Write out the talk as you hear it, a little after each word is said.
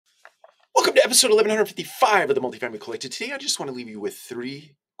Episode 1155 of the Multifamily Collective. Today, I just want to leave you with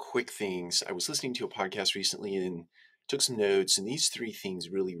three quick things. I was listening to a podcast recently and took some notes, and these three things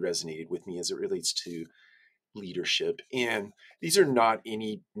really resonated with me as it relates to leadership. And these are not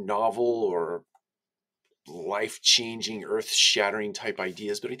any novel or life-changing, earth-shattering type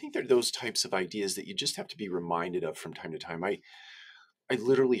ideas, but I think they're those types of ideas that you just have to be reminded of from time to time. I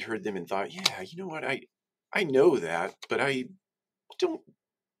literally heard them and thought, yeah, you know what? I know that, but don't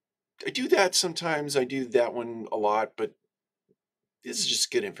I do that sometimes. I do that one a lot, but this is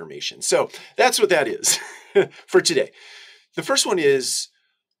just good information. So that's what that is for today. The first one is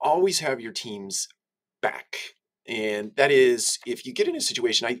always have your team's back. And that is, if you get in a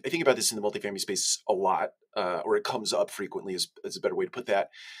situation, I think about this in the multifamily space a lot, or it comes up frequently, is a better way to put that,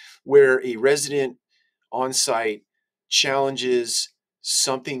 where a resident on site challenges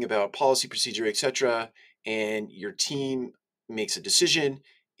something about policy, procedure, etc., and your team makes a decision,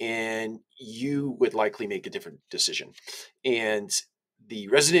 and you would likely make a different decision. And the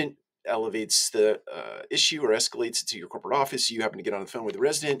resident elevates the issue or escalates it to your corporate office. You happen to get on the phone with the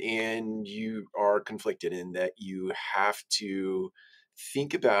resident, and you are conflicted in that you have to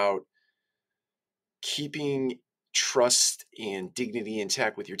think about keeping trust and dignity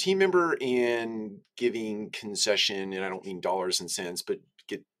intact with your team member and giving concession, and I don't mean dollars and cents, but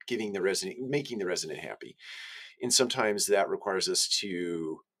giving the resident, making the resident happy. And sometimes that requires us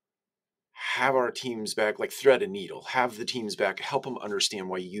to have our teams back, like thread a needle, have the teams back, help them understand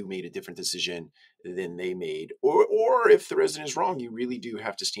why you made a different decision than they made. Or if the resident is wrong, you really do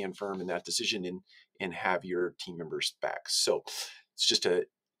have to stand firm in that decision and have your team members back. So it's just a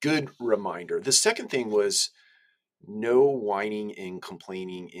good reminder. The second thing was no whining and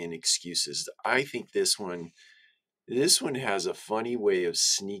complaining and excuses. I think this one has a funny way of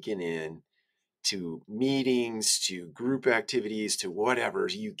sneaking in to meetings, to group activities, to whatever.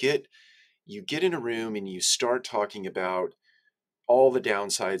 You get in a room and you start talking about all the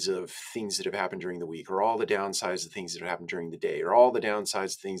downsides of things that have happened during the week, or all the downsides of things that have happened during the day, or all the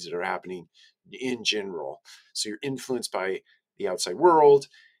downsides of things that are happening in general. So you're influenced by the outside world.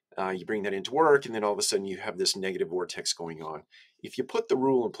 You bring that into work, and then all of a sudden you have this negative vortex going on. If you put the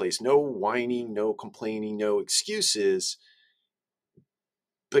rule in place, no whining, no complaining, no excuses,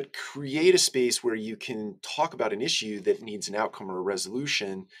 but create a space where you can talk about an issue that needs an outcome or a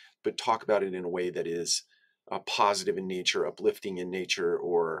resolution, but talk about it in a way that is positive in nature, uplifting in nature,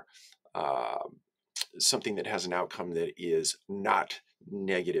 or uh, something that has an outcome that is not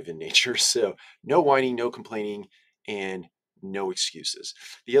negative in nature. So no whining, no complaining, and no excuses.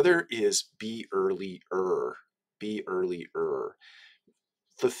 The other is be earlier. Be earlier.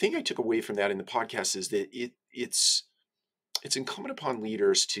 The thing I took away from that in the podcast is that it's incumbent upon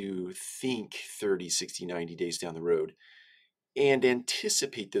leaders to think 30, 60, 90 days down the road and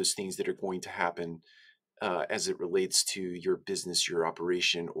anticipate those things that are going to happen as it relates to your business, your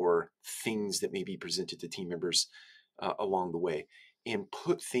operation, or things that may be presented to team members along the way, and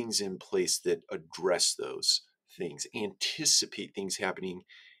put things in place that address those things, anticipate things happening,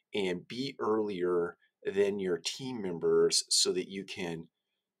 and be earlier than your team members so that you can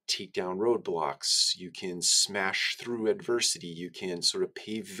take down roadblocks, you can smash through adversity, you can sort of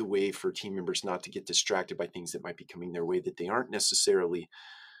pave the way for team members not to get distracted by things that might be coming their way that they aren't necessarily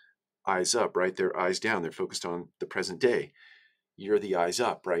eyes up, right? They're eyes down, they're focused on the present day. You're the eyes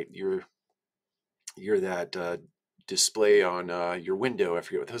up, right? You're that display on your window, I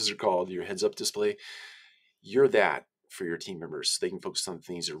forget what those are called, your heads up display. You're that for your team members so they can focus on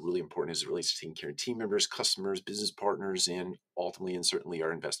things that are really important as it relates to taking care of team members, customers, business partners, and ultimately and certainly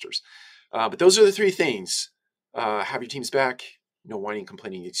our investors. But those are the three things. Have your teams back, no whining,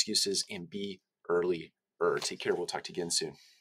 complaining, excuses, and be early. Take care. We'll talk to you again soon.